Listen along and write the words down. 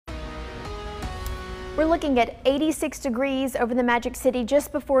We're looking at 86 degrees over the Magic City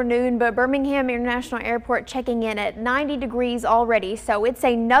just before noon, but Birmingham International Airport checking in at 90 degrees already. So it's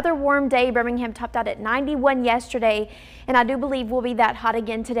another warm day. Birmingham topped out at 91 yesterday, and I do believe we'll be that hot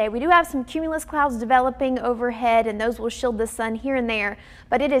again today. We do have some cumulus clouds developing overhead, and those will shield the sun here and there,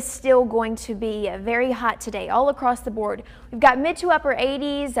 but it is still going to be very hot today all across the board. We've got mid to upper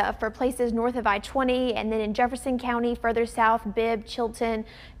 80s for places north of I-20, and then in Jefferson County, further south, Bibb, Chilton,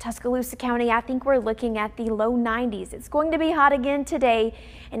 Tuscaloosa County, I think we're looking at the low 90s. It's going to be hot again today,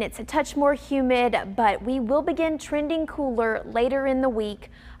 and it's a touch more humid, but we will begin trending cooler later in the week.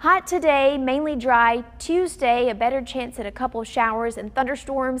 Hot today, mainly dry. Tuesday, a better chance at a couple showers and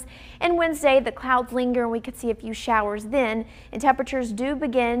thunderstorms, and Wednesday the clouds linger and we could see a few showers then, and temperatures do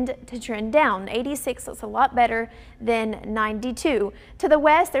begin to trend down. 86 looks a lot better than 92. To the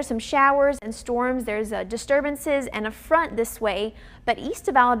west, there's some showers and storms. There's disturbances and a front this way, but east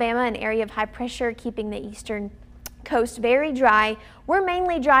of Alabama, an area of high pressure keeping the eastern coast very dry. We're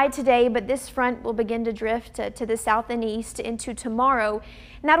mainly dry today, but this front will begin to drift to the south and east into tomorrow,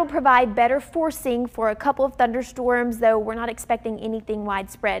 and that'll provide better forcing for a couple of thunderstorms, though we're not expecting anything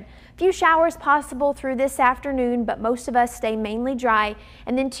widespread. A few showers possible through this afternoon, but most of us stay mainly dry.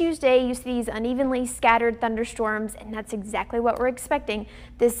 And then Tuesday, you see these unevenly scattered thunderstorms, and that's exactly what we're expecting.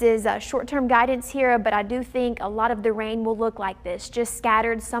 This is short-term guidance here, but I do think a lot of the rain will look like this, just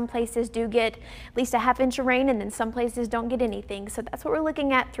scattered. Some places do get at least a ½ inch of rain, and then some places don't get anything. So that's what we're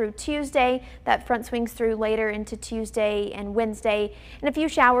looking at through Tuesday. That front swings through later into Tuesday and Wednesday, and a few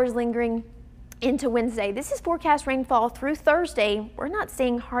showers lingering into Wednesday. This is forecast rainfall through Thursday. We're not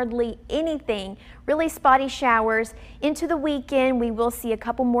seeing hardly anything, really spotty showers. Into the weekend, we will see a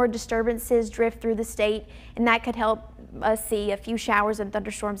couple more disturbances drift through the state, and that could help us see a few showers and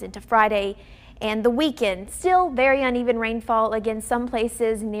thunderstorms into Friday and the weekend. Still very uneven rainfall. Again, some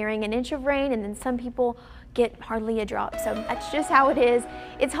places nearing an inch of rain, and then some people get hardly a drop. So that's just how it is.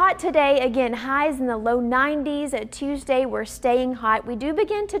 It's hot today. Again, highs in the low 90s. Tuesday, we're staying hot. We do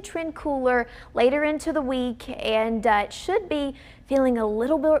begin to trend cooler later into the week, and it should be feeling a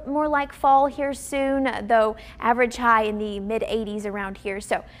little bit more like fall here soon, though average high in the mid 80s around here.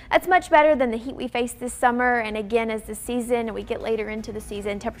 So that's much better than the heat we faced this summer. And again, as the season and we get later into the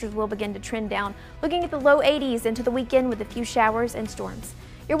season, temperatures will begin to trend down, looking at the low 80s into the weekend with a few showers and storms.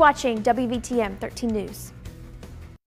 You're watching WVTM 13 News.